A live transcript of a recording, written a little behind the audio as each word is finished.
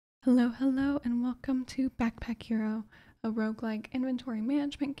Hello, hello, and welcome to Backpack Hero, a roguelike inventory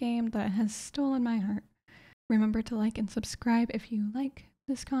management game that has stolen my heart. Remember to like and subscribe if you like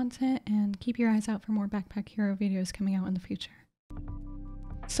this content, and keep your eyes out for more Backpack Hero videos coming out in the future.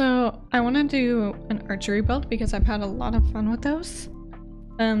 So I want to do an archery build because I've had a lot of fun with those.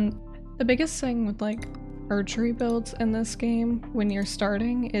 The biggest thing with like archery builds in this game when you're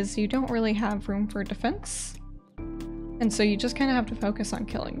starting is you don't really have room for defense. And so you just kind of have to focus on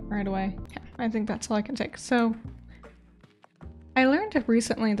killing right away. Yeah, I think that's all I can take. So I learned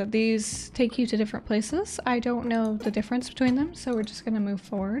recently that these take you to different places. I don't know the difference between them, so we're just gonna move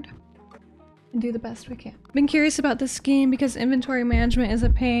forward and do the best we can. Been curious about this game because inventory management is a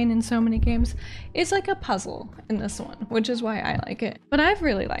pain in so many games. It's like a puzzle in this one, which is why I like it. But I've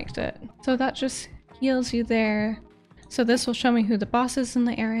really liked it. So that just heals you there. So this will show me who the boss is in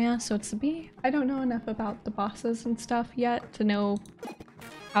the area, so it's the bee. I don't know enough about the bosses and stuff yet to know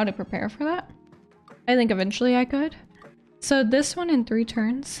how to prepare for that. I think eventually I could. So this one in 3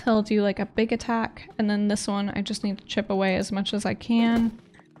 turns, he'll do like a big attack, and then this one I just need to chip away as much as I can.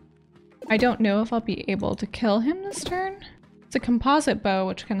 I don't know if I'll be able to kill him this turn. It's a composite bow,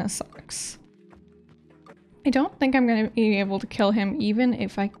 which kind of sucks. I don't think I'm going to be able to kill him even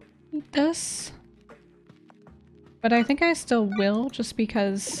if I eat this. But I think I still will, just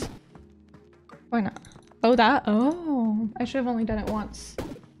because... Why not? Oh, that? Oh! I should have only done it once.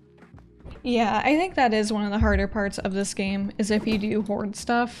 Yeah, I think that is one of the harder parts of this game, is if you do horde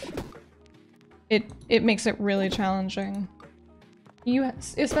stuff, it makes it really challenging.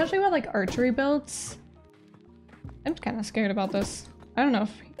 Especially with like archery builds. I'm kind of scared about this. I don't know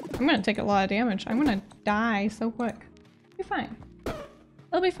if... I'm gonna take a lot of damage. I'm gonna die so quick. It'll be fine.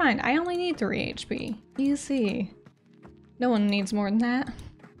 It'll be fine. I only need 3 HP. Easy. No one needs more than that.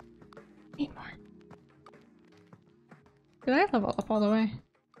 Need more. Did I level up all the way?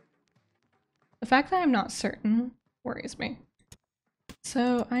 The fact that I'm not certain worries me.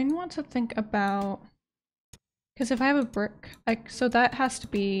 So I want to think about... Because if I have a brick, so that has to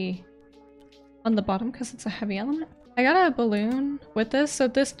be on the bottom because it's a heavy element. I got a balloon with this, so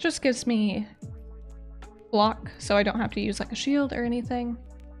this just gives me block so I don't have to use like a shield or anything.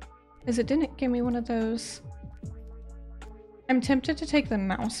 Because it didn't give me one of those. I'm tempted to take the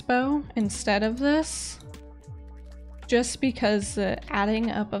mouse bow instead of this, just because the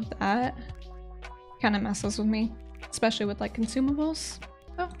adding up of that kind of messes with me, especially with like consumables.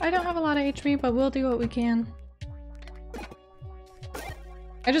 Oh, I don't have a lot of HP, but we'll do what we can.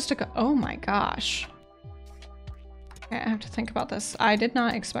 I just took a— oh my gosh. Okay, I have to think about this. I did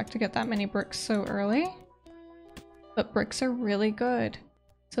not expect to get that many bricks so early, but bricks are really good.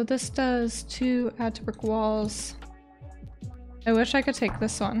 So this does 2 add to brick walls. I wish I could take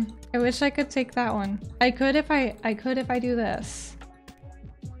this one. I wish I could take that one. I could if I do this.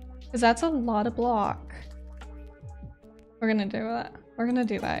 Because that's a lot of block. We're gonna do that. We're gonna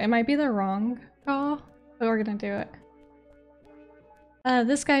do that. It might be the wrong call, but we're gonna do it.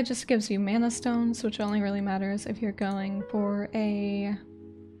 This guy just gives you mana stones, which only really matters if you're going for a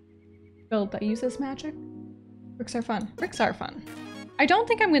build that uses magic. Bricks are fun. Bricks are fun. I don't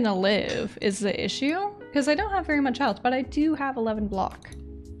think I'm gonna live is the issue, because I don't have very much health, but I do have 11 block.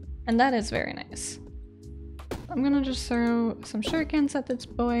 And that is very nice. I'm gonna just throw some shurikens at this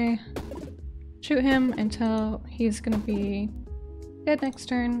boy, shoot him until he's gonna be dead next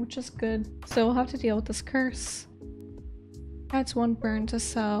turn, which is good. So we'll have to deal with this curse. Adds 1 burn to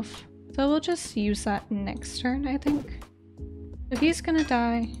self. So we'll just use that next turn, I think. If he's gonna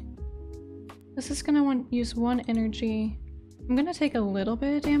die, this is gonna use 1 energy. I'm gonna take a little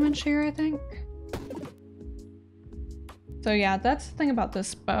bit of damage here, I think. So yeah, that's the thing about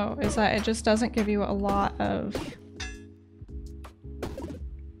this bow, is that it just doesn't give you a lot of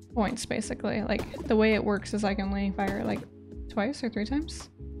points, basically. Like, the way it works is I can only fire like twice or 3 times.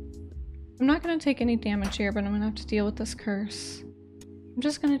 I'm not gonna take any damage here, but I'm gonna have to deal with this curse. I'm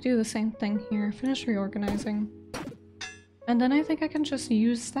just gonna do the same thing here, finish reorganizing. And then I think I can just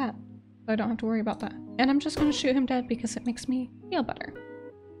use that, so I don't have to worry about that. And I'm just gonna shoot him dead because it makes me feel better.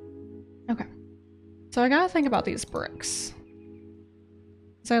 Okay. So I gotta think about these bricks.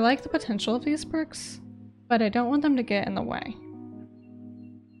 So I like the potential of these bricks, but I don't want them to get in the way.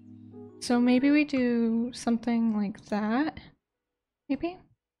 So maybe we do something like that. Maybe?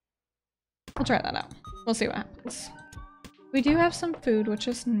 We'll try that out. We'll see what happens. We do have some food, which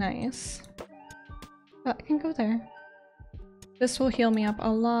is nice. That can go there. This will heal me up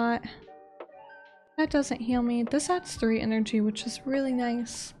a lot. That doesn't heal me. This adds 3 energy, which is really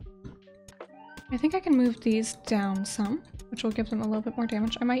nice. I think I can move these down some, which will give them a little bit more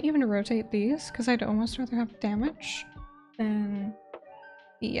damage. I might even rotate these, because I'd almost rather have damage than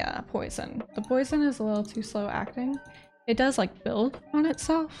Yeah, poison. The poison is a little too slow acting. It does like build on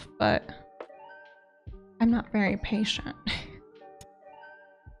itself, but I'm not very patient.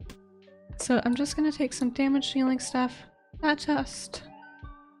 So I'm just gonna take some damage dealing stuff. Not just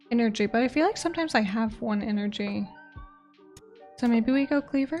energy, but I feel like sometimes I have one energy. So maybe we go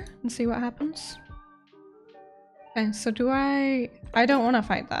Cleaver and see what happens. Okay, so I don't want to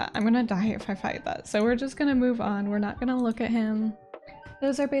fight that. I'm gonna die if I fight that. So we're just gonna move on. We're not gonna look at him.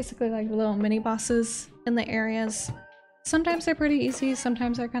 Those are basically like little mini bosses in the areas. Sometimes they're pretty easy,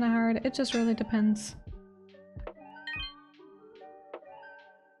 sometimes they're kind of hard. It just really depends.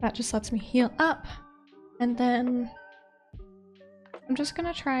 That just lets me heal up. And then I'm just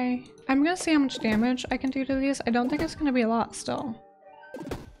gonna try... I'm gonna see how much damage I can do to these. I don't think it's gonna be a lot still.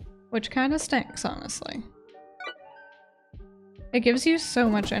 Which kind of stinks, honestly. It gives you so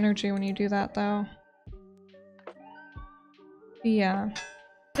much energy when you do that, though. Yeah.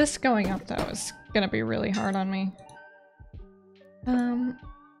 This going up, though, is gonna be really hard on me.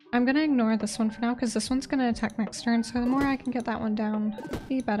 I'm gonna ignore this one for now, because this one's gonna attack next turn, so the more I can get that one down,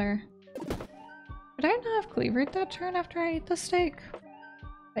 the better. Could I not have cleavered that turn after I ate the steak?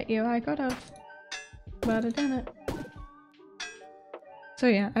 Bet you I could have. But I didn't. So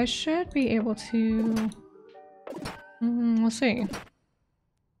yeah, I should be able to... we'll see.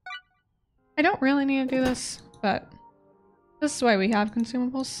 I don't really need to do this, but this is why we have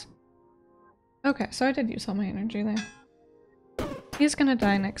consumables. Okay, so I did use all my energy there. He's gonna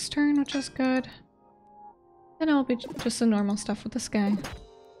die next turn, which is good. Then it'll be just the normal stuff with this guy.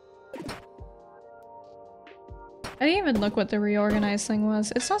 I didn't even look what the reorganize thing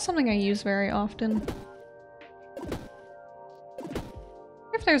was. It's not something I use very often.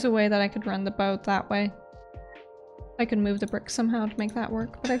 If there's a way that I could run the boat that way. I could move the bricks somehow to make that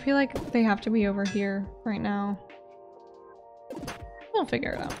work, but I feel like they have to be over here right now. We'll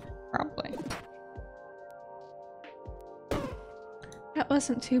figure it out, probably. That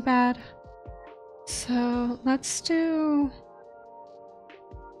wasn't too bad. So let's do...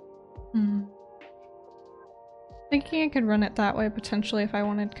 Thinking I could run it that way potentially if I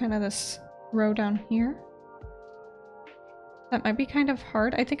wanted kind of this row down here. That might be kind of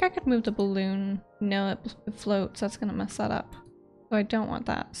hard. I think I could move the balloon. No, it floats. That's gonna mess that up. So I don't want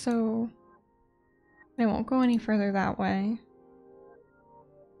that. So I won't go any further that way.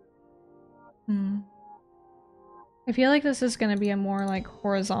 I feel like this is gonna be a more like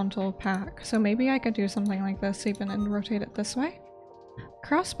horizontal pack. So maybe I could do something like this even and rotate it this way.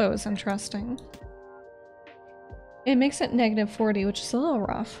 Crossbow is interesting. It makes it -40, which is a little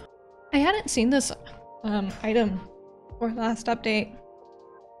rough. I hadn't seen this item for the last update,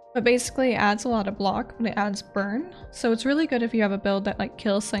 but basically it adds a lot of block, but it adds burn. So it's really good if you have a build that like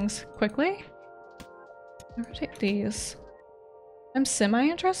kills things quickly. I'll rotate these. I'm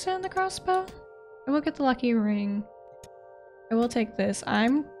semi-interested in the crossbow. I will get the lucky ring. I will take this. I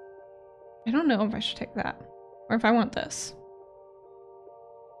don't know if I should take that or if I want this.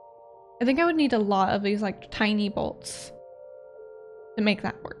 I think I would need a lot of these like tiny bolts to make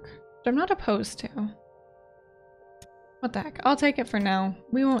that work, but I'm not opposed to. What the heck? I'll take it for now.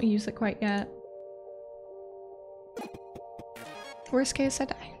 We won't use it quite yet. Worst case, I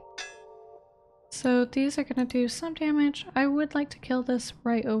die. So these are gonna do some damage. I would like to kill this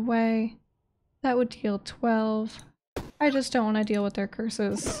right away. That would deal 12. I just don't want to deal with their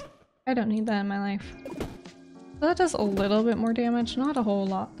curses. I don't need that in my life. So that does a little bit more damage, not a whole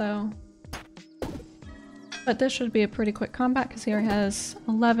lot though. But this should be a pretty quick combat because he already has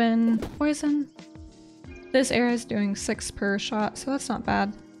 11 poison. This area is doing 6 per shot, so that's not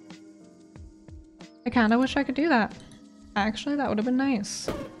bad. I kinda wish I could do that. Actually, that would have been nice.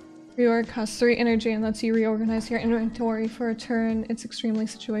 Reorg costs 3 energy and lets you reorganize your inventory for a turn. It's extremely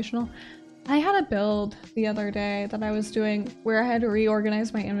situational. I had a build the other day that I was doing where I had to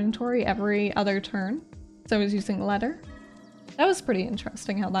reorganize my inventory every other turn. So I was using letter. That was pretty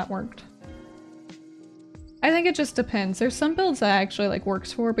interesting how that worked. I think it just depends. There's some builds that actually like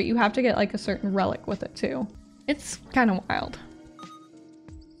works for, but you have to get like a certain relic with it too. It's kind of wild.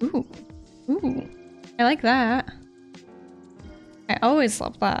 Ooh. Ooh. I like that. I always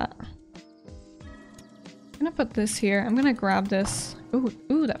love that. I'm gonna put this here. I'm gonna grab this. Ooh,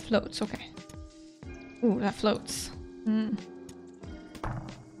 ooh, that floats. Okay. Ooh, that floats. So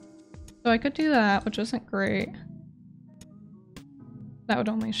I could do that, which isn't great. That would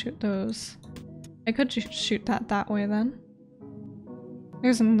only shoot those. I could shoot that way then.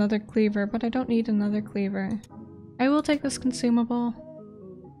 There's another cleaver, but I don't need another cleaver. I will take this consumable.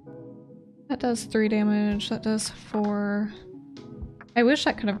 That does 3 damage. That does 4. I wish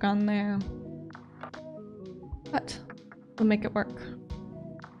that could have gone there. But we'll make it work.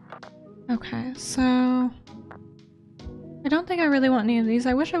 Okay, so I don't think I really want any of these.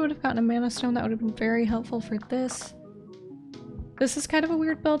 I wish I would have gotten a mana stone. That would have been very helpful for this. This is kind of a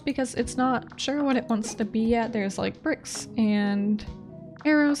weird build because it's not sure what it wants to be yet. There's like bricks and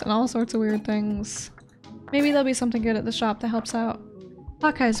arrows and all sorts of weird things. Maybe there'll be something good at the shop that helps out.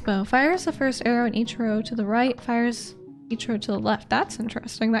 Hawkeye's bow. Fires the first arrow in each row to the right, fires each row to the left. That's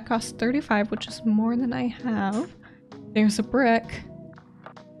interesting. That costs 35, which is more than I have. There's a brick.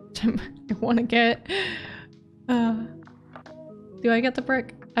 I want to get. Do I get the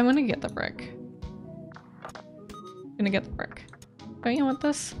brick? I want to get the brick. I'm gonna get the brick. Don't you want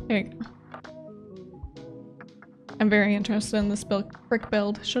this? Here you go. I'm very interested in this brick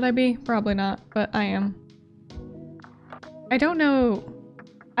build. Should I be? Probably not, but I am. I don't know.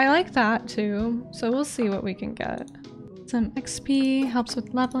 I like that too, so we'll see what we can get. Some XP helps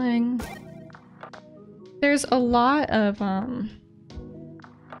with leveling. There's a lot of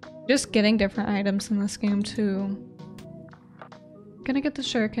just getting different items in this game too. I'm gonna get the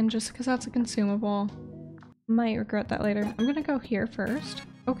shuriken just because that's a consumable. Might regret that later. I'm gonna go here first.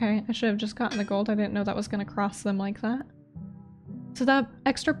 Okay, I should have just gotten the gold. I didn't know that was gonna cross them like that. So that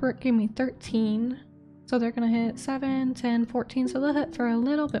extra brick gave me 13. So they're gonna hit 7, 10, 14. So they'll hit for a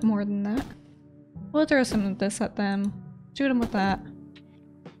little bit more than that. We'll throw some of this at them. Shoot them with that.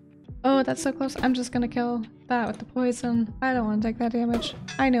 Oh, that's so close. I'm just gonna kill that with the poison. I don't want to take that damage.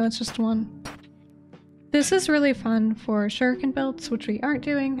 I know it's just one. This is really fun for shuriken builds, which we aren't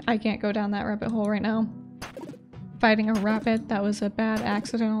doing. I can't go down that rabbit hole right now. Fighting a rabbit, that was a bad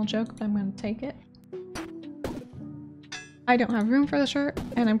accidental joke, but I'm gonna take it. I don't have room for the shirt,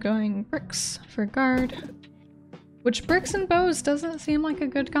 and I'm going bricks for guard. Which bricks and bows doesn't seem like a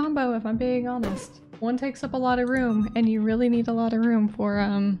good combo if I'm being honest. One takes up a lot of room, and you really need a lot of room for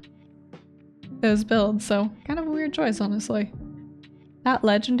those builds, so kind of a weird choice, honestly. That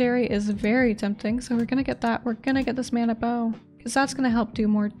legendary is very tempting, so we're gonna get that. We're gonna get this mana bow, because that's gonna help do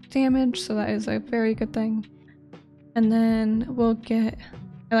more damage, so that is a very good thing. And then we'll get...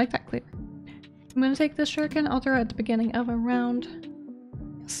 I like that cleaver. I'm gonna take this shuriken. I'll throw it at the beginning of a round.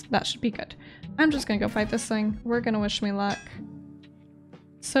 Yes, that should be good. I'm just gonna go fight this thing. We're gonna wish me luck.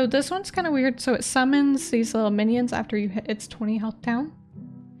 So this one's kind of weird. So it summons these little minions after you hit its 20 health down.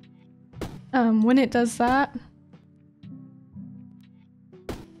 When it does that...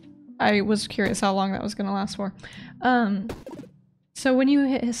 I was curious how long that was gonna last for. So when you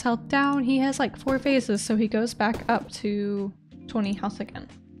hit his health down, he has like 4 phases, so he goes back up to 20 health again.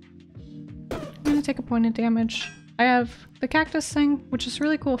 I'm gonna take a point of damage. I have the cactus thing, which is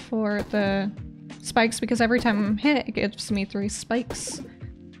really cool for the spikes because every time I'm hit, it gives me 3 spikes.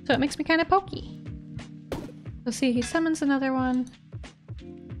 So it makes me kind of pokey. So see, he summons another one.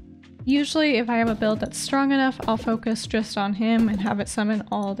 Usually if I have a build that's strong enough, I'll focus just on him and have it summon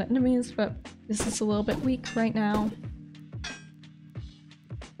all the enemies, but this is a little bit weak right now.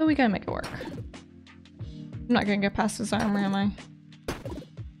 But we gotta make it work. I'm not gonna get past his armor, am I?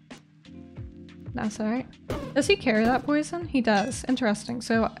 That's alright. Does he carry that poison? He does. Interesting.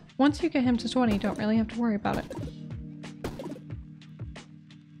 So once you get him to 20, you don't really have to worry about it.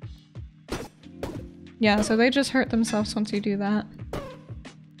 Yeah, so they just hurt themselves once you do that.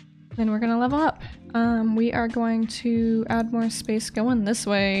 Then we're gonna level up. We are going to add more space going this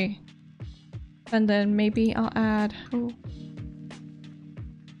way. And then maybe I'll add... Ooh.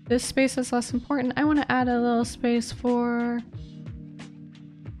 This space is less important. I want to add a little space for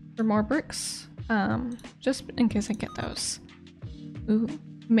more bricks. Just in case I get those. Ooh.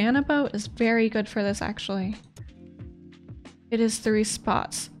 Mana bow is very good for this, actually. It is 3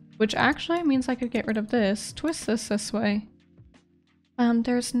 spots, which actually means I could get rid of this. Twist this way.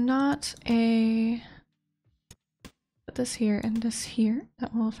 There's not a... Put this here and this here.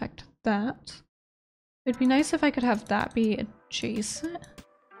 That will affect that. It'd be nice if I could have that be adjacent.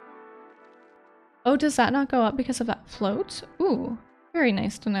 Oh, does that not go up because of that float? Ooh, very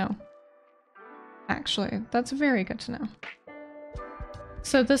nice to know. Actually, that's very good to know.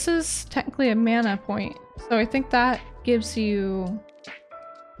 So this is technically a mana point. So I think that gives you...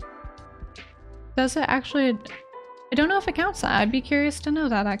 Does it actually... I don't know if it counts that. I'd be curious to know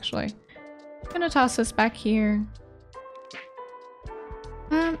that, actually. I'm gonna toss this back here.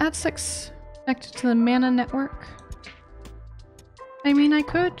 Add 6 connected to the mana network. I mean, I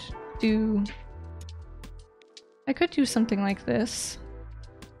could do something like this.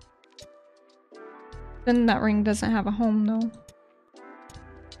 Then that ring doesn't have a home, though.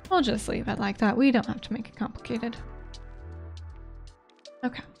 We'll just leave it like that. We don't have to make it complicated.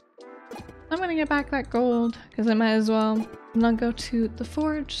 Okay. I'm gonna get back that gold, because I might as well. And I'll go to the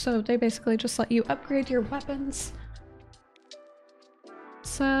forge, so they basically just let you upgrade your weapons.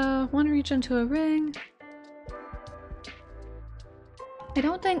 Let's one reach into a ring. I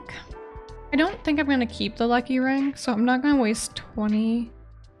don't think I'm gonna keep the lucky ring, so I'm not gonna waste 20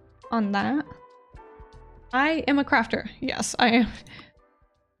 on that. I am a crafter. Yes, I am.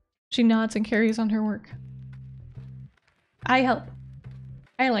 She nods and carries on her work. I help.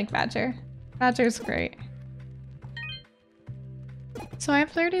 I like Badger. Badger's great. So I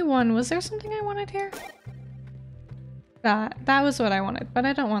have 31. Was there something I wanted here? That was what I wanted, but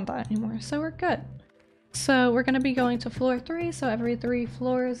I don't want that anymore, so we're good. So we're gonna be going to floor 3, so every 3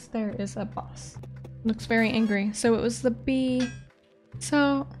 floors there is a boss. Looks very angry. So it was the bee.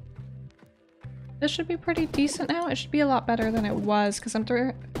 So this should be pretty decent now. It should be a lot better than it was because I'm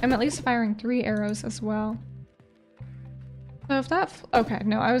at least firing 3 arrows as well. So if that okay,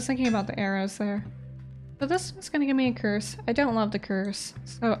 no, I was thinking about the arrows there. So this is gonna give me a curse. I don't love the curse,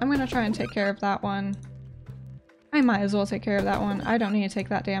 so I'm gonna try and take care of that one. I might as well take care of that one. I don't need to take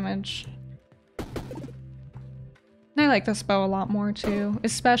that damage. And I like this bow a lot more too,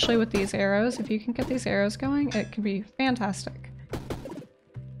 especially with these arrows. If you can get these arrows going, it can be fantastic.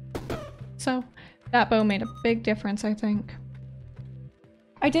 So that bow made a big difference, I think.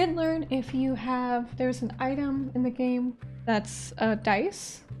 I did learn if you have, there's an item in the game that's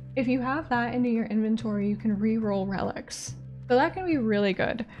dice. If you have that into your inventory, you can re-roll relics. So that can be really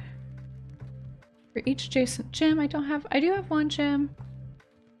good. For each adjacent gem, I do have 1 gem.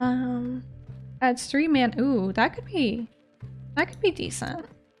 Adds 3 man. Ooh, that could be decent.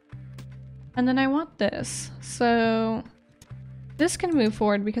 And then I want this. So this can move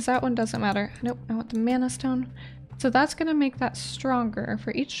forward because that one doesn't matter. Nope, I want the mana stone. So that's gonna make that stronger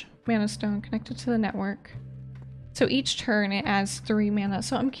for each mana stone connected to the network. So each turn it adds 3 mana.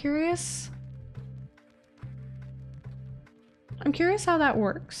 So I'm curious how that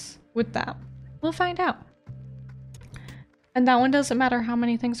works with that. We'll find out. And that one doesn't matter how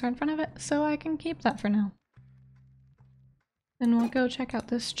many things are in front of it, so I can keep that for now. Then we'll go check out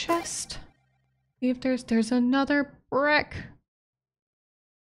this chest. See if there's another brick.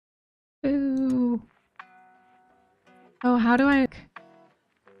 Ooh. Oh, how do I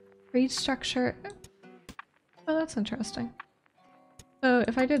read structure? Oh, that's interesting. So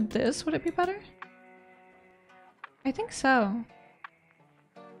if I did this, would it be better? I think so.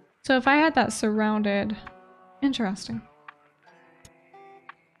 So if I had that surrounded, interesting.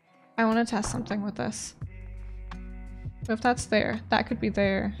 I want to test something with this. So if that's there, that could be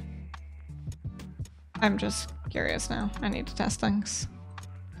there. I'm just curious now. I need to test things.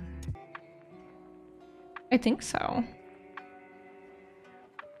 I think so.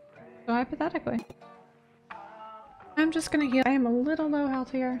 So hypothetically. I'm just gonna heal. I am a little low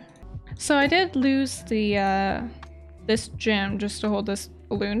health here. So I did lose the this gem just to hold this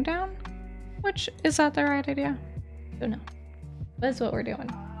balloon down. Which, is that the right idea? Don't know. That's what we're doing.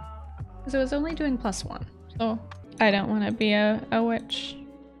 Because it was only doing +1. So I don't want to be a witch.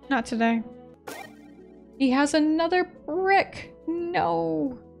 Not today. He has another brick!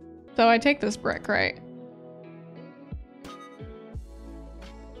 No! So I take this brick, right?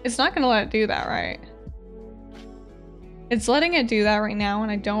 It's not gonna let it do that, right? It's letting it do that right now and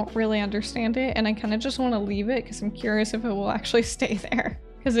I don't really understand it and I kind of just want to leave it because I'm curious if it will actually stay there.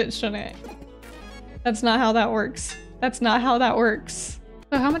 Because it shouldn't. That's not how that works. That's not how that works.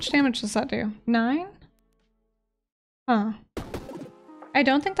 So how much damage does that do? 9? Huh. I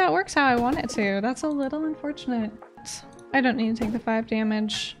don't think that works how I want it to. That's a little unfortunate. I don't need to take the 5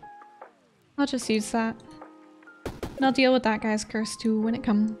 damage. I'll just use that. And I'll deal with that guy's curse too when it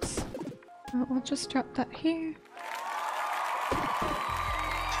comes. I'll just drop that here.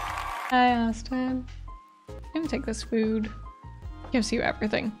 I asked him. I'm gonna take this food. Gives you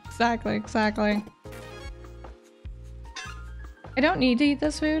everything. Exactly, exactly. I don't need to eat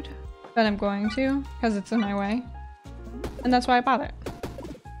this food, but I'm going to because it's in my way. And that's why I bought it. I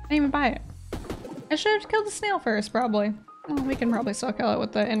didn't even buy it. I should have killed the snail first, probably. Well, we can probably still kill it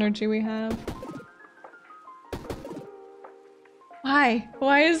with the energy we have. Why?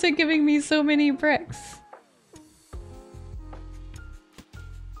 Why is it giving me so many bricks?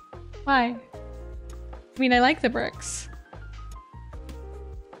 Why? I mean, I like the bricks.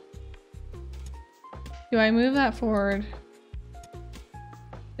 Do I move that forward?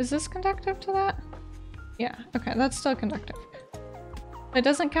 Is this conductive to that? Yeah, okay, that's still conductive. It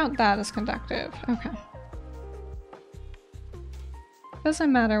doesn't count that as conductive. Okay.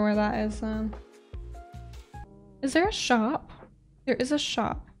 Doesn't matter where that is then. Is there a shop? There is a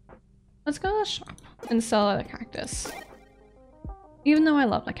shop. Let's go to the shop and sell the cactus. Even though I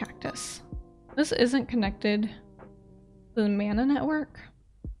love the cactus. This isn't connected to the mana network.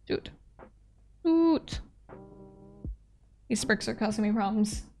 Dude. Dude. These bricks are causing me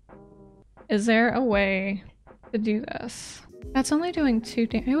problems. Is there a way to do this? That's only doing 2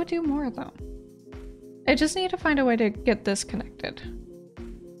 damage. It would do more though. I just need to find a way to get this connected.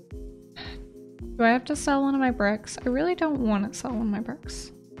 Do I have to sell one of my bricks? I really don't want to sell one of my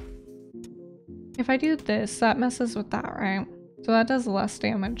bricks. If I do this, that messes with that, right? So that does less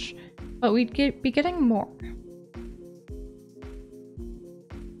damage, but we'd be getting more.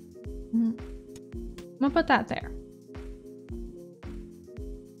 I'm gonna put that there.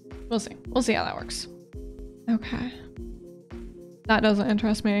 We'll see. We'll see how that works. Okay. That doesn't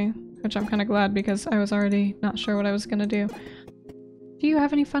interest me, which I'm kind of glad because I was already not sure what I was gonna do. Do you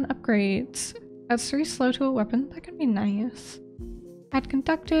have any fun upgrades? Adds 3 slow to a weapon. That could be nice. Add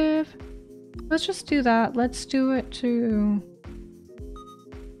conductive. Let's just do that. Let's do it to...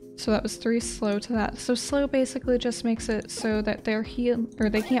 So that was 3 slow to that. So slow basically just makes it so that they're or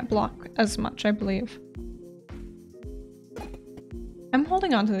they can't block as much, I believe. I'm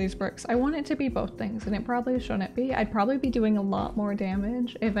holding on to these bricks. I want it to be both things, and it probably shouldn't be. I'd probably be doing a lot more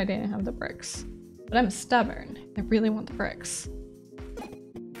damage if I didn't have the bricks. But I'm stubborn. I really want the bricks.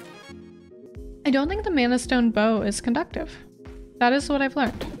 I don't think the Mana Stone bow is conductive. That is what I've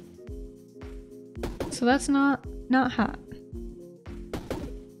learned. So that's not hot.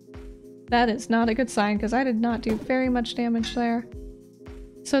 That is not a good sign because I did not do very much damage there.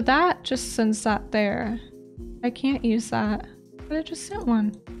 So that just sends that there. I can't use that. But it just sent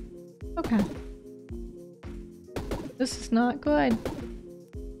one. Okay. This is not good.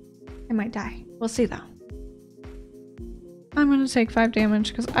 I might die. We'll see though. I'm gonna take 5 damage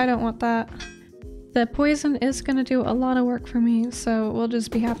because I don't want that. The poison is gonna do a lot of work for me, so we'll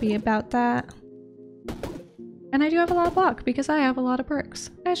just be happy about that. And I do have a lot of block because I have a lot of bricks.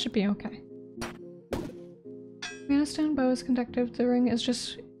 I should be okay. Mana Stone bow is conductive. The ring is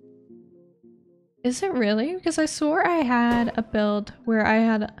just... Is it really? Because I swore I had a build where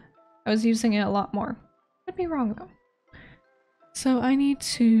I was using it a lot more. Could be wrong though. So I need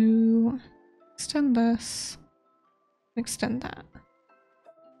to extend this, extend that.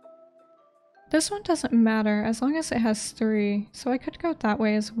 This one doesn't matter as long as it has 3. So I could go that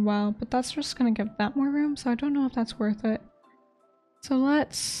way as well, but that's just gonna give that more room. So I don't know if that's worth it. So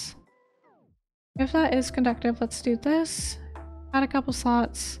let's, if that is conductive, let's do this. Add a couple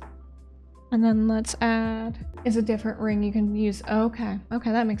slots. And then let's add is a different ring you can use. Okay,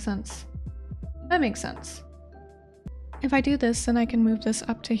 okay, that makes sense. That makes sense. If I do this, then I can move this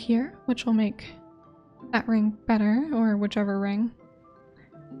up to here, which will make that ring better, or whichever ring.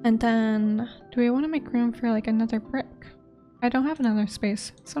 And then, do we want to make room for like another brick? I don't have another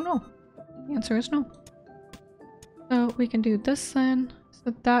space, so no. The answer is no. So we can do this then.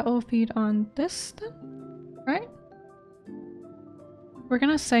 So that will feed on this then, right? We're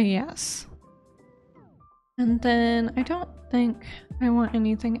gonna say yes. And then I don't think I want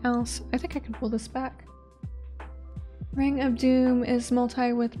anything else. I think I can pull this back. Ring of Doom is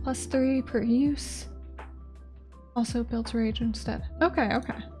multi with +3 per use. Also builds rage instead. Okay,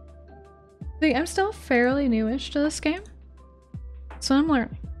 okay. See, I'm still fairly newish to this game, so I'm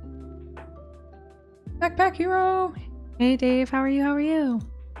learning. Backpack hero! Hey Dave, how are you? How are you?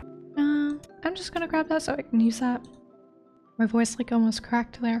 I'm just gonna grab that so I can use that. My voice like almost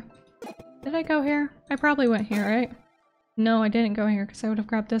cracked there. Did I go here? I probably went here, right? No, I didn't go here because I would have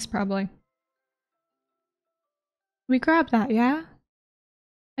grabbed this probably. We grabbed that, yeah?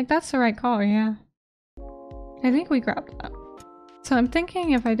 Like that's the right call, yeah. I think we grabbed that. So I'm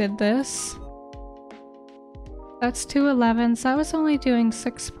thinking if I did this, that's 2 11s. That was only doing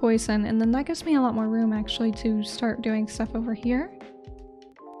 6 poison, and then that gives me a lot more room actually to start doing stuff over here.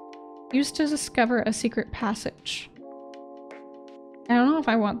 Used to discover a secret passage. I don't know if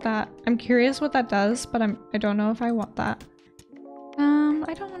I want that. I'm curious what that does, but I don't know if I want that.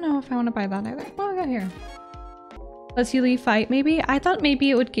 I don't know if I want to buy that either. What do we got here? Lets you leave fight, maybe? I thought maybe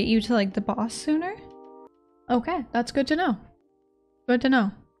it would get you to like the boss sooner. Okay, that's good to know. Good to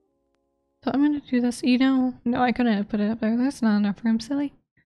know. So I'm gonna do this, you know? No, I couldn't have put it up there. That's not enough room, silly.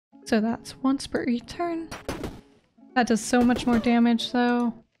 So that's once per turn. That does so much more damage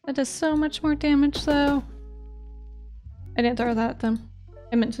though. That does so much more damage though. I didn't throw that at them.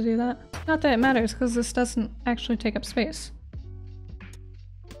 I meant to do that. Not that it matters because this doesn't actually take up space.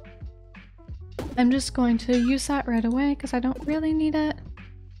 I'm just going to use that right away because I don't really need it.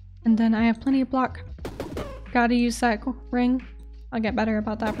 And then I have plenty of block. Gotta use that ring. I'll get better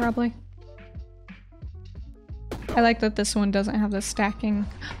about that probably. I like that this one doesn't have the stacking.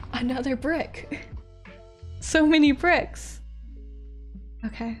 Another brick! So many bricks!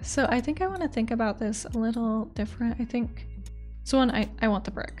 Okay, so I think I want to think about this a little different. I think this one, I want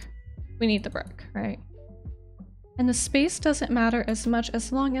the brick. We need the brick, right? And the space doesn't matter as much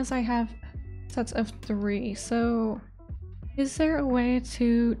as long as I have sets of 3. So is there a way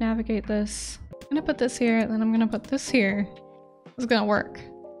to navigate this? I'm gonna put this here, then I'm gonna put this here. It's gonna work.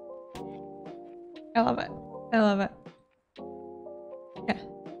 I love it. I love it. Okay,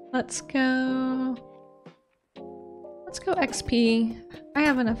 let's go. Let's go XP. I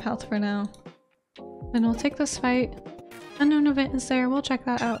have enough health for now. Then we'll take this fight. Unknown event is there. We'll check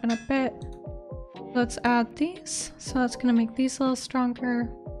that out in a bit. Let's add these. So that's gonna make these a little stronger.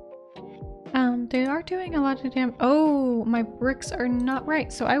 They are doing a lot of damage. Oh, my bricks are not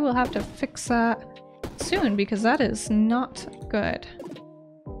right. So I will have to fix that soon because that is not good.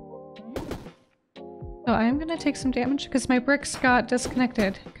 So I'm gonna take some damage because my bricks got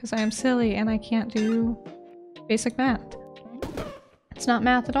disconnected because I am silly and I can't do basic math. It's not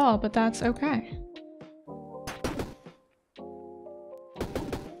math at all, but that's okay.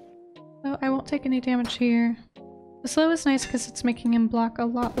 So I won't take any damage here. The slow is nice because it's making him block a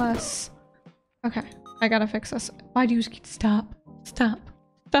lot less. Okay, I gotta fix this. Why do you stop? Stop.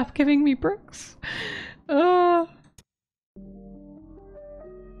 Stop giving me bricks. I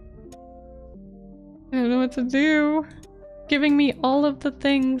don't know what to do. Giving me all of the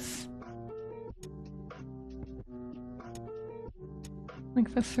things.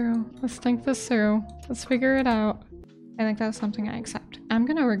 Think this through. Let's think this through. Let's figure it out. I think that's something I accept. I'm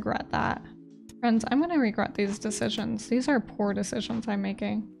gonna regret that. Friends, I'm gonna regret these decisions. These are poor decisions I'm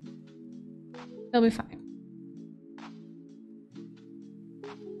making. They'll be fine.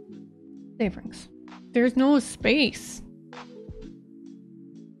 Save rings. There's no space.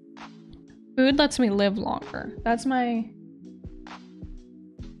 Food lets me live longer. That's my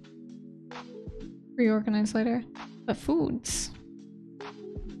reorganize later. But foods.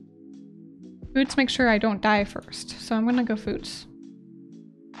 Foods make sure I don't die first. So I'm gonna go foods.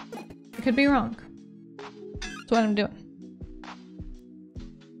 I could be wrong. That's what I'm doing.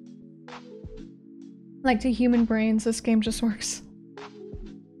 Like to human brains, this game just works.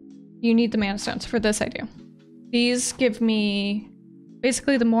 You need the mana stones. For this I do. These give me...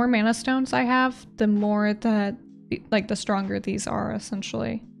 Basically, the more mana stones I have, the more that... Like, the stronger these are,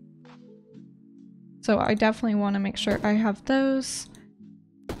 essentially. So I definitely want to make sure I have those.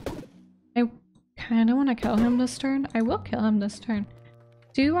 I kind of want to kill him this turn. I will kill him this turn.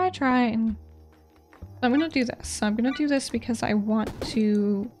 Do I try and... I'm going to do this. So I'm going to do this because I want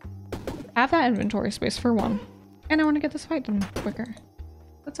to have that inventory space for one. And I want to get this fight done quicker.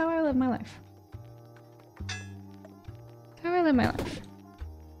 That's how I live my life. That's how I live my life.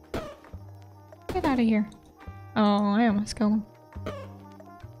 Get out of here. Oh, I almost killed him.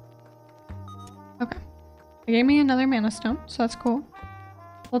 Okay. They gave me another mana stone, so that's cool.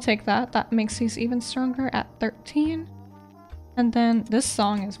 We'll take that. That makes these even stronger at 13. And then this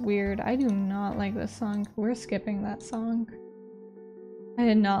song is weird. I do not like this song. We're skipping that song. I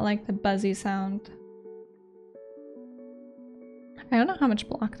did not like the buzzy sound. I don't know how much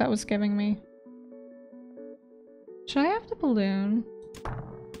block that was giving me. Should I have the balloon?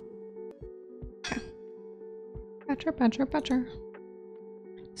 Okay. Patcher, patcher, patcher.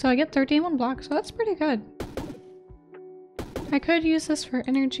 So I get 31 blocks, so that's pretty good. I could use this for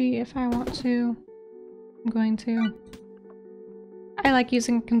energy if I want to. I'm going to. I like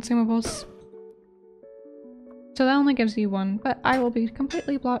using consumables. So that only gives you one, but I will be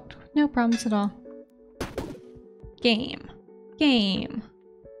completely blocked. No problems at all. Game. Game.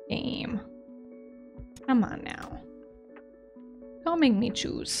 Game. Come on now. Don't make me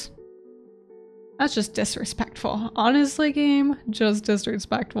choose. That's just disrespectful. Honestly, game, just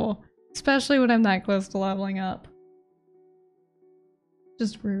disrespectful. Especially when I'm that close to leveling up.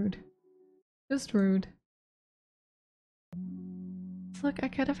 Just rude. Just rude. Look, I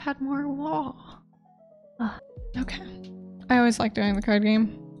could have had more wall. Ugh. Okay. I always like doing the card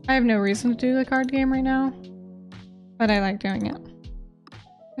game. I have no reason to do the card game right now, but I like doing it.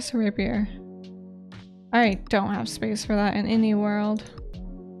 There's a rapier. I don't have space for that in any world.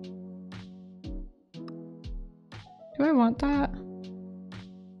 Do I want that?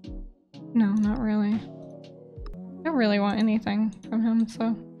 No, not really. I don't really want anything from him,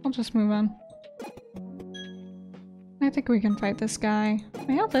 so I'll just move on. I think we can fight this guy.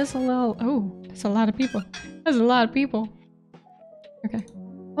 My health is a little... Oh, there's a lot of people. There's a lot of people. Okay.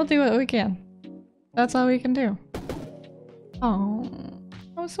 We'll do what we can. That's all we can do. Oh,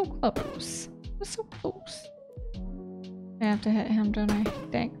 I was so close. I was so close. I have to hit him, don't I?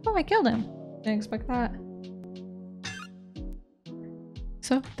 Dang. Oh, I killed him. Didn't expect that.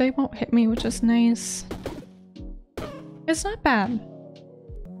 So they won't hit me, which is nice. It's not bad.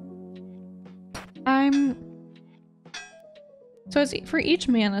 So it's for each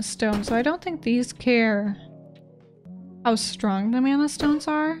mana stone, so I don't think these care how strong the mana stones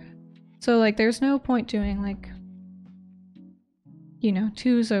are. So like there's no point doing like, you know,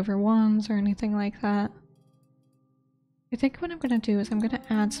 2s over 1s or anything like that. I think what I'm gonna do is I'm gonna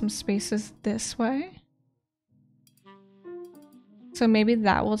add some spaces this way. So maybe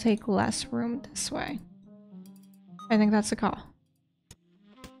that will take less room this way. I think that's the call.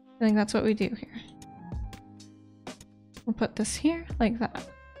 I think that's what we do here. We'll put this here like that.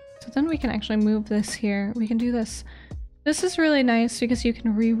 So then we can actually move this here. We can do this. This is really nice because you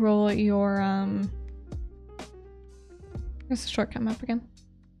can re-roll your There's the shortcut map again.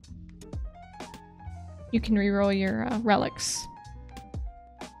 You can re-roll your relics.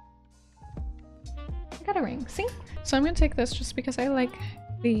 I got a ring, see? So I'm gonna take this just because I like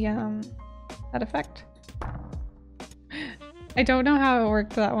the that effect. I don't know how it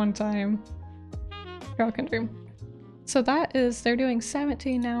worked that one time. Girl can dream. So that is, they're doing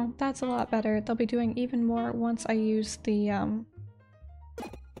 17 now. That's a lot better. They'll be doing even more once I use the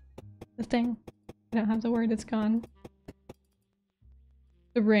thing. I don't have the word, it's gone.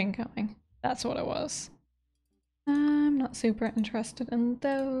 The ring coming. That's what it was. I'm not super interested in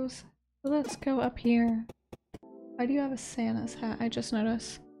those. So let's go up here. Why do you have a Santa's hat? I just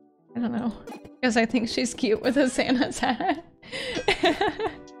noticed. I don't know. Because I think she's cute with a Santa's hat.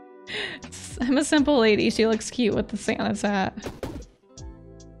 I'm a simple lady. She looks cute with the Santa's hat.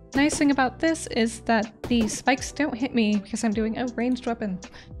 Nice thing about this is that the spikes don't hit me because I'm doing a ranged weapon.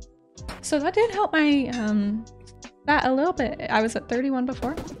 So that did help my that a little bit. I was at 31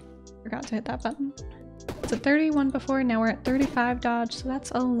 before. Forgot to hit that button. It's at 31 before, now we're at 35 dodge, so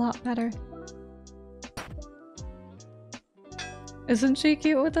that's a lot better. Isn't she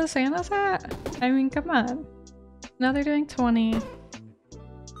cute with the Santa's hat? I mean, come on. Now they're doing 20.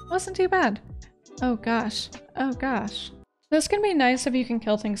 Wasn't too bad. Oh gosh. Oh gosh. This can be nice if you can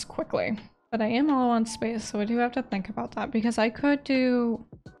kill things quickly, but I am low on space, so I do have to think about that because I could do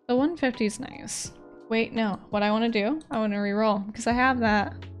the 150 is nice. Wait, no. What I want to do, I want to re-roll because I have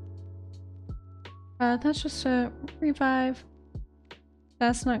that. That's just a revive.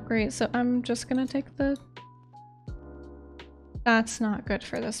 That's not great, so I'm just gonna take the... That's not good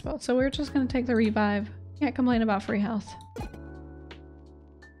for this build, so we're just gonna take the revive. Can't complain about free health.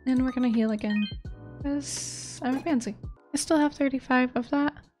 And we're gonna heal again, because I'm a pansy. I still have 35 of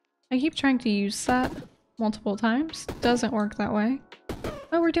that. I keep trying to use that multiple times. Doesn't work that way.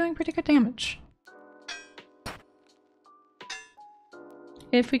 But we're doing pretty good damage.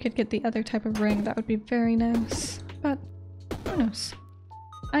 If we could get the other type of ring, that would be very nice. But who knows?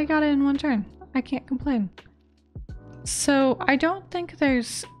 I got it in one turn. I can't complain. So I don't think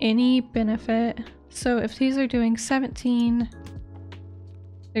there's any benefit. So if these are doing 17,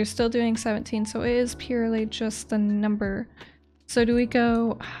 they're still doing 17, so it is purely just the number. So do we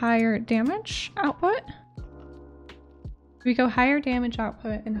go higher damage output? Do we go higher damage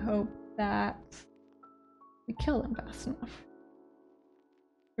output and hope that we kill them fast enough?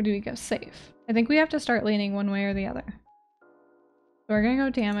 Or do we go safe? I think we have to start leaning one way or the other. So we're gonna go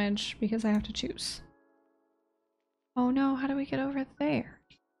damage because I have to choose. Oh no, how do we get over there?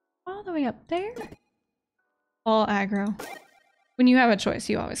 All the way up there? All aggro. When you have a choice,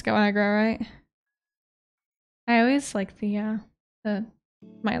 you always go aggro, right? I always like the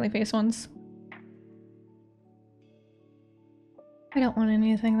smiley face ones. I don't want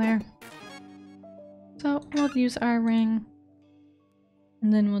anything there. So we'll use our ring.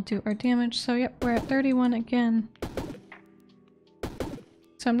 And then we'll do our damage. So yep, we're at 31 again.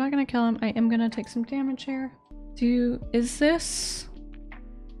 So I'm not gonna kill him. I am gonna take some damage here. Is this...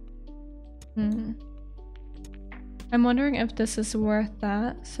 I'm wondering if this is worth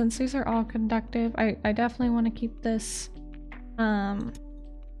that. Since these are all conductive, I definitely want to keep this. I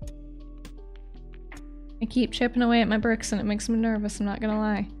keep chipping away at my bricks and it makes me nervous, I'm not gonna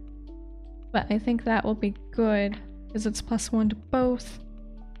lie. But I think that will be good because it's +1 to both.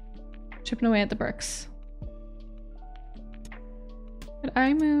 Chipping away at the bricks. Could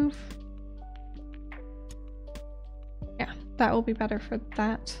I move? Yeah, that will be better for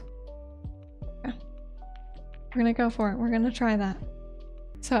that. Yeah. We're gonna go for it. We're gonna try that.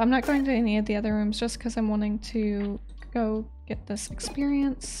 So I'm not going to any of the other rooms just because I'm wanting to go get this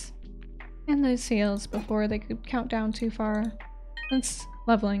experience and those seals before they could count down too far. Since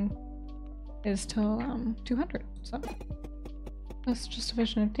leveling is till 200, so that's just a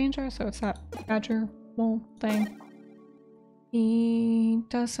vision of danger, so it's that badger mole thing. He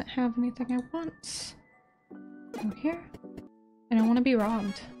doesn't have anything I want. Go here. I don't want to be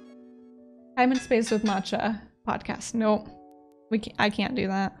robbed. Time and space with matcha podcast. Nope. I can't do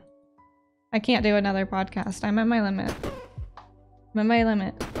that. I can't do another podcast. I'm at my limit. I'm at my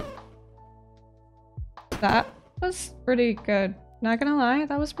limit. That was pretty good. Not gonna lie,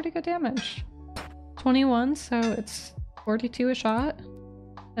 that was pretty good damage. 21, so it's 42 a shot.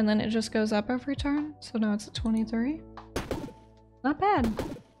 And then it just goes up every turn, so now it's at 23. Not bad.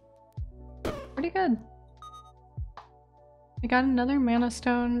 Pretty good. I got another mana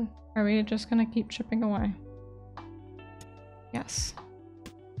stone. Are we just gonna keep chipping away? Yes.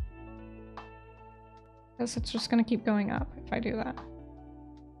 Guess it's just gonna keep going up if I do that.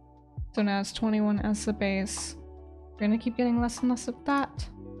 So now it's 21 as the base. We're gonna keep getting less and less of that.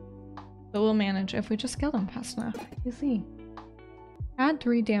 But we'll manage if we just kill them fast enough. Easy. Add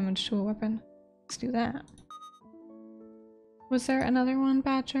 3 damage to a weapon. Let's do that. Was there another one,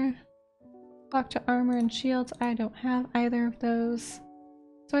 Badger? Block to armor and shields. I don't have either of those.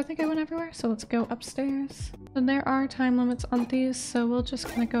 So I think I went everywhere, so let's go upstairs. And there are time limits on these, so we'll just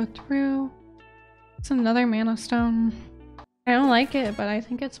kind of go through. It's another mana stone. I don't like it, but I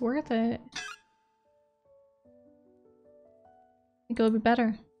think it's worth it. I think it'll be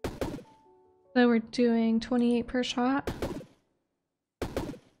better. So we're doing 28 per shot.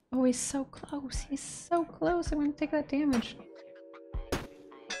 Oh, he's so close. He's so close. I want to take that damage.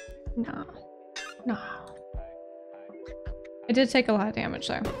 No. No. I did take a lot of damage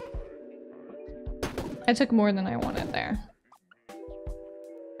there. I took more than I wanted there.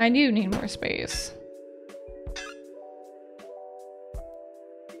 I do need more space.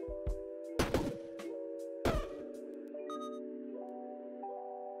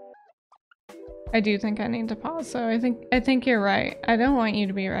 I do think I need to pause though. I think you're right. I don't want you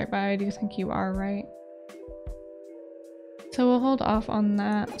to be right, but I do think you are right. So we'll hold off on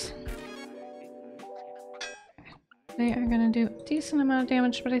that. They are gonna do a decent amount of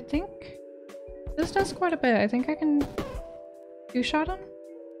damage, but I think this does quite a bit. I think I can two-shot him.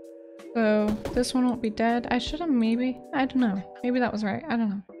 So this one won't be dead. I should have maybe, I don't know. Maybe that was right. I don't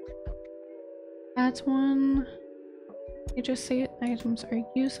know. That's one. You just see it. Items are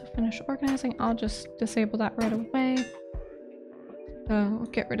used to finish organizing. I'll just disable that right away. So we'll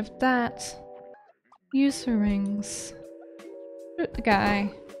get rid of that. Use the rings. Shoot the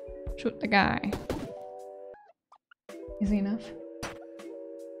guy. Shoot the guy. Easy enough.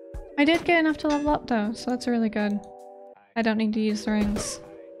 I did get enough to level up though, so that's really good. I don't need to use the rings.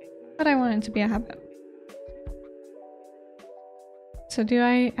 But I want it to be a habit. So do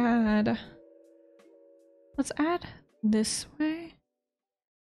I add... Let's add this way.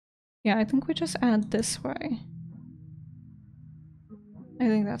 Yeah, I think we just add this way. I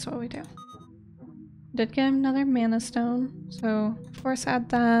think that's what we do. Did get another mana stone, so of course add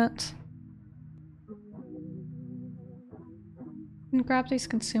that. And grab these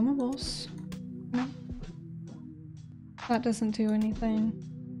consumables. No. That doesn't do anything.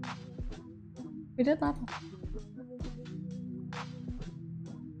 We did level.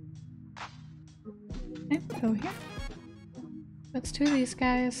 Okay, go here. Let's do these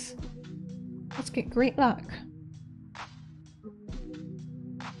guys. Let's get great luck.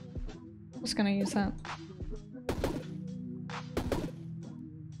 Just gonna use that.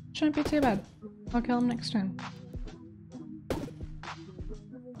 Shouldn't be too bad. I'll kill him next turn.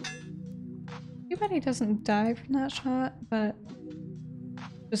 Too bad he doesn't die from that shot, but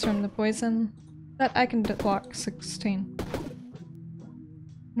just from the poison. But I can block 16.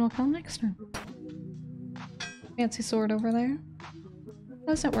 And we'll kill him next turn. Fancy sword over there.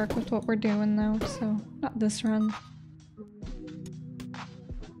 Doesn't work with what we're doing though, so not this run.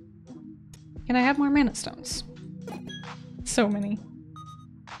 Can I have more mana stones? So many.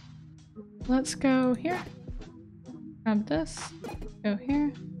 Let's go here. Grab this. Go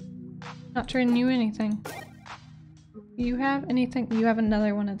here. Not trading you anything. Do you have anything? You have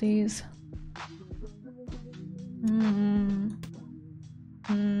another one of these.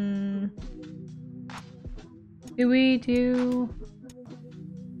 Do we do...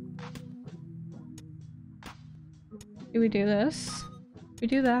 Do we do this? We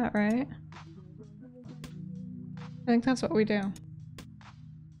do that, right? I think that's what we do.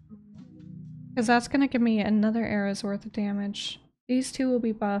 Because that's gonna give me another arrow's worth of damage. These two will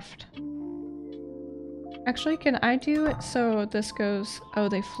be buffed. Actually, can I do it so this goes... Oh,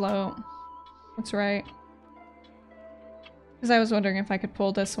 they float. That's right. Because I was wondering if I could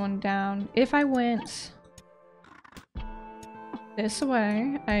pull this one down. If I went this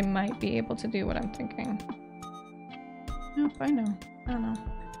way, I might be able to do what I'm thinking. Nope, I know. I don't know.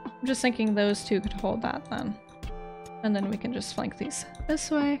 I'm just thinking those two could hold that then. And then we can just flank these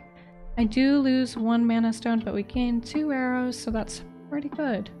this way. I do lose 1 mana stone, but we gain 2 arrows, so that's pretty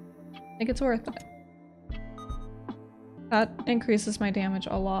good. I think it's worth it. That increases my damage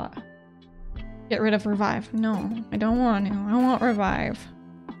a lot. Get rid of revive. No, I don't want to. I want revive.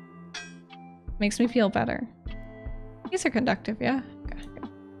 Makes me feel better. These are conductive, yeah? Okay, good.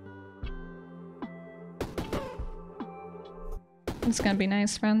 It's gonna be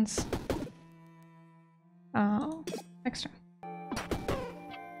nice, friends. Oh, extra.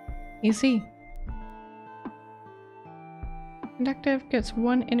 Easy. Conductive gets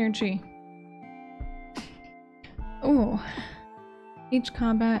 1 energy. Ooh. Each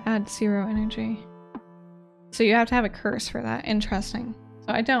combat adds 0 energy. So you have to have a curse for that. Interesting.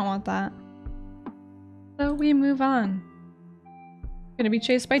 So I don't want that. So we move on. Gonna be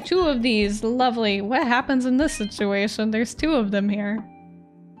chased by 2 of these. Lovely. What happens in this situation? There's 2 of them here.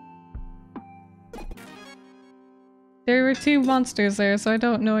 There were 2 monsters there, so I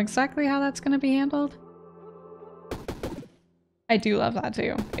don't know exactly how that's gonna be handled. I do love that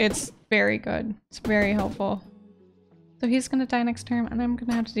too. It's very good. It's very helpful. So he's gonna die next turn, and I'm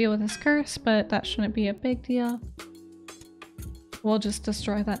gonna have to deal with his curse, but that shouldn't be a big deal. We'll just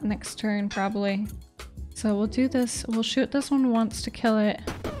destroy that next turn, probably. So we'll do this. We'll shoot this one once to kill it,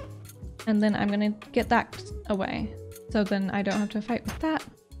 and then I'm gonna get that away. So then I don't have to fight with that.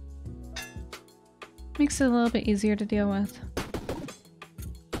 Makes it a little bit easier to deal with.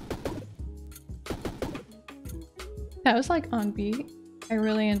 That was like on beat. I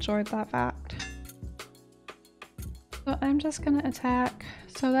really enjoyed that fact. So I'm just gonna attack.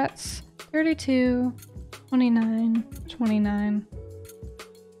 So that's 32, 29, 29.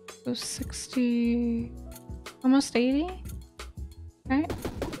 So 60, almost 80, right?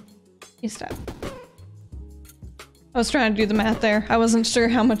 He's dead. I was trying to do the math there. I wasn't sure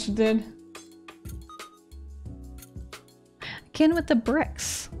how much it did. Again with the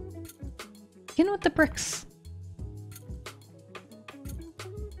bricks. Again with the bricks.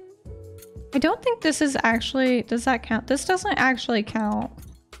 I don't think this is actually, does that count? This doesn't actually count.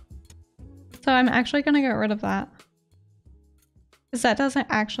 So I'm actually gonna get rid of that. Because that doesn't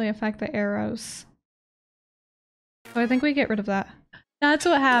actually affect the arrows. So I think we get rid of that. That's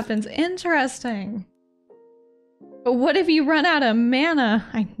what happens. Interesting. But what if you run out of mana?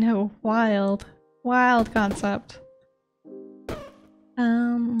 I know, wild. Wild concept.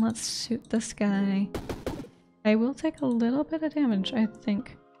 Let's shoot this guy. I will take a little bit of damage, I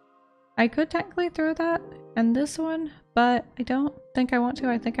think. I could technically throw that and this one, but I don't think I want to.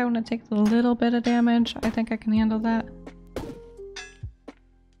 I think I want to take a little bit of damage. I think I can handle that.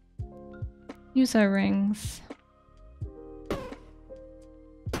 Use our rings.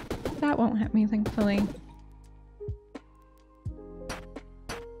 That won't hit me, thankfully.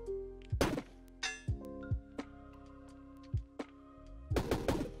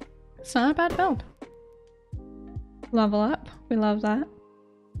 It's not a bad build. Level up. We love that.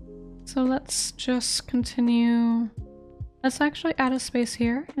 So let's just continue. Let's actually add a space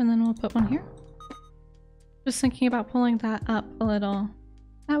here, and then we'll put one here. Just thinking about pulling that up a little.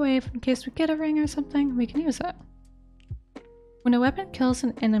 That way, if in case we get a ring or something, we can use it. When a weapon kills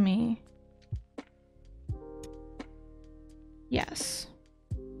an enemy. Yes.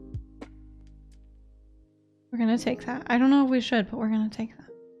 We're gonna take that. I don't know if we should, but we're gonna take that.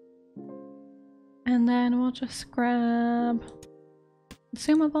 And then we'll just grab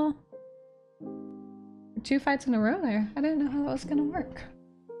consumable. 2 fights in a row there. I didn't know how that was gonna work.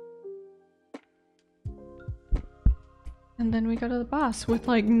 And then we go to the boss with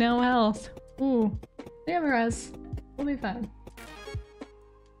like no health. Ooh. We have a res. We'll be fine.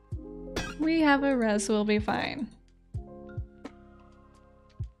 We have a res. We'll be fine.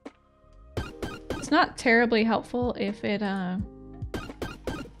 It's not terribly helpful if it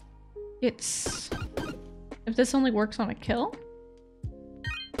if this only works on a kill.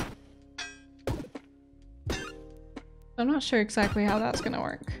 I'm not sure exactly how that's gonna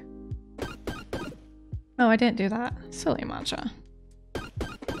work. Oh, I didn't do that. Silly matcha.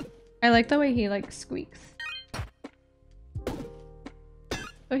 I like the way he like squeaks.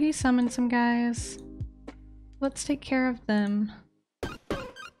 So he summoned some guys. Let's take care of them.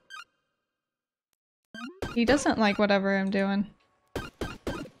 He doesn't like whatever I'm doing.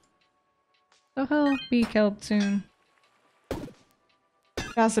 So he'll be killed soon.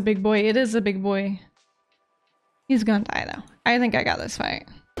 That's a big boy. It is a big boy. He's gonna die though. I think I got this fight.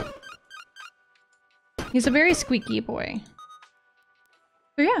 He's a very squeaky boy.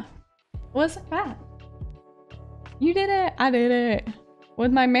 So yeah, wasn't bad. You did it! I did it!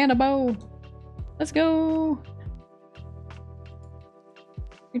 With my mana bow! Let's go!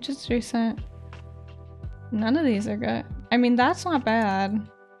 Reach adjacent. None of these are good. I mean, that's not bad.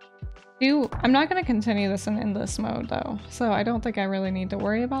 I'm not gonna continue this in endless mode though, so I don't think I really need to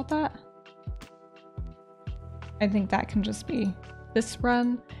worry about that. I think that can just be this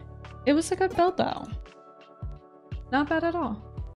run. It was a good build though. Not bad at all.